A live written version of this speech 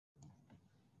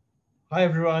Hi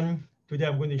everyone, today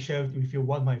I'm going to share with you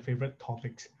one of my favorite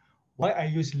topics, why I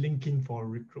use LinkedIn for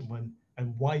recruitment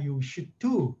and why you should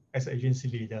too as an agency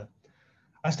leader.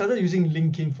 I started using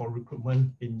LinkedIn for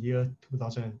recruitment in year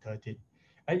 2013.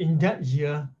 And in that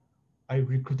year, I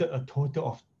recruited a total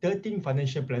of 13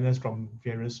 financial planners from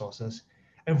various sources.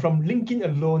 And from LinkedIn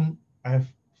alone, I have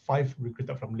 5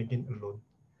 recruited from LinkedIn alone.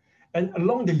 And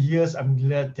along the years, I'm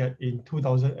glad that in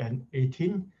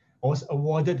 2018, I was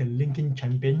awarded the LinkedIn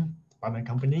Champion by my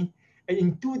company. And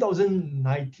in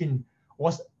 2019,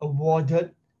 was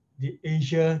awarded the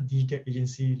Asia Digital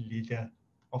Agency Leader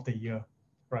of the Year,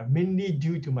 right? Mainly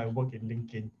due to my work in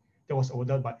LinkedIn that was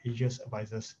awarded by Asia's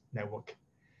Advisors Network.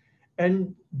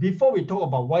 And before we talk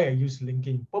about why I use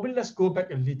LinkedIn, probably let's go back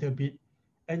a little bit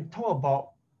and talk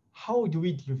about how do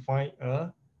we define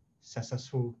a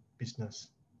successful business.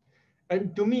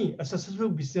 And to me, a successful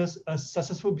business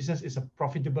is a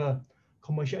profitable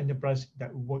commercial enterprise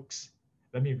that works.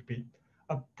 Let me repeat,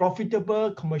 a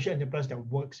profitable commercial enterprise that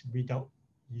works without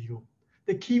you.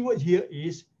 The keyword here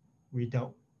is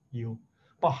without you.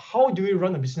 But how do we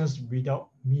run a business without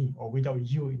me or without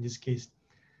you in this case?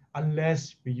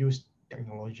 Unless we use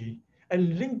technology.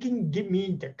 And LinkedIn give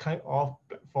me that kind of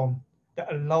platform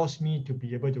that allows me to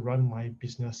be able to run my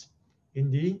business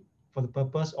for the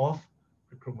purpose of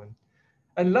recruitment.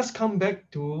 And let's come back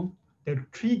to the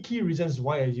 3 key reasons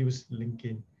why I use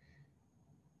LinkedIn.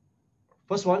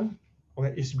 First one,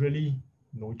 okay, is really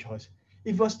no choice.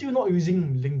 If you're still not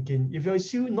using LinkedIn, if you're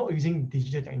still not using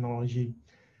digital technology,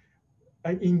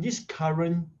 and in this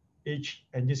current age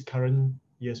and this current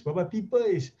years, whereby people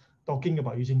is talking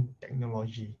about using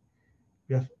technology,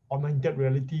 we have augmented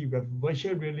reality, we have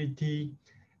virtual reality,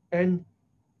 and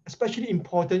especially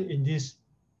important in this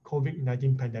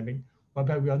COVID-19 pandemic,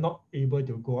 whereby we are not able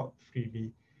to go out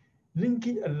freely.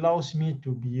 LinkedIn allows me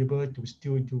to be able to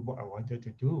still do what I wanted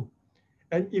to do.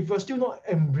 And if we're still not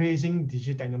embracing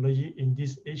digital technology in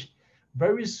this age,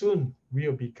 very soon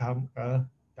we'll become a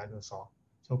dinosaur.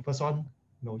 So first one,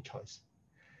 no choice.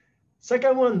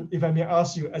 Second one, if I may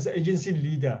ask you, as an agency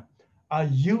leader, are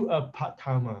you a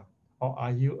part-timer or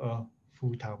are you a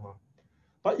full-timer?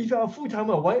 But if you're a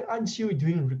full-timer, why aren't you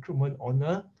doing recruitment on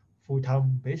a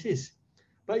full-time basis?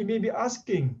 But you may be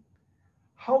asking,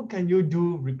 how can you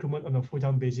do recruitment on a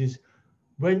full-time basis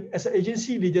when as an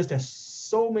agency leaders, there's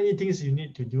so many things you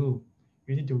need to do.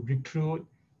 You need to recruit,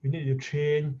 you need to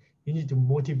train, you need to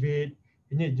motivate,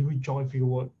 you need to do joint field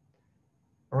work.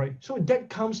 All right, so that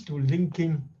comes to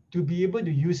LinkedIn to be able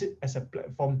to use it as a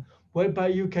platform whereby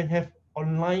you can have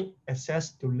online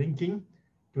access to LinkedIn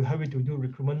to help you to do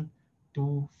recruitment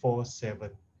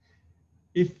 24/7.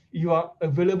 If you are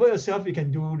available yourself, you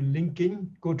can do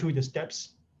LinkedIn, go through the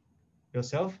steps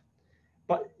yourself.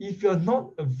 But if you're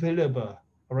not available,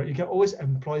 all right, you can always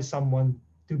employ someone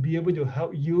to be able to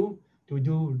help you to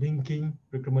do LinkedIn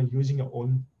recruitment using your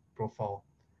own profile.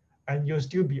 And you'll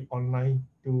still be online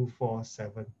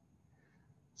 24/7.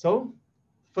 So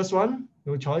first one,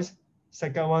 no choice.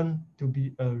 Second one, to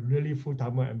be a really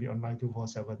full-timer and be online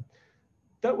 24/7.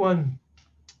 Third one,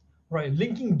 right,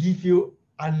 LinkedIn give you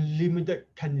unlimited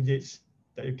candidates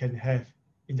that you can have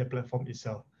in the platform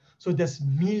itself. So there's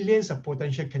millions of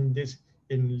potential candidates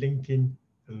in LinkedIn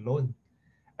alone.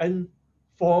 And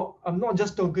I'm not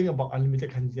just talking about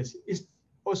unlimited candidates, it's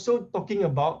also talking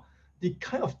about the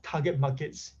kind of target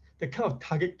markets, the kind of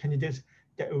target candidates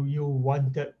that you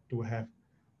wanted to have.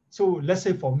 So let's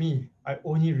say for me, I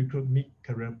only recruit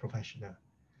mid-career professional.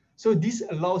 So this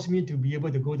allows me to be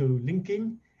able to go to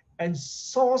LinkedIn and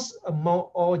source among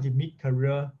all the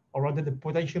mid-career, or rather the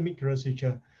potential mid-career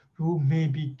switcher who may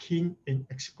be keen in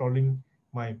exploring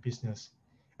my business.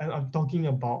 And I'm talking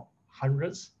about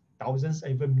hundreds, thousands,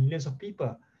 and even millions of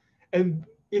people. And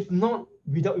if not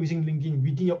without using LinkedIn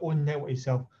within your own network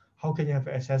itself, how can you have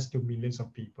access to millions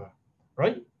of people,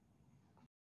 right?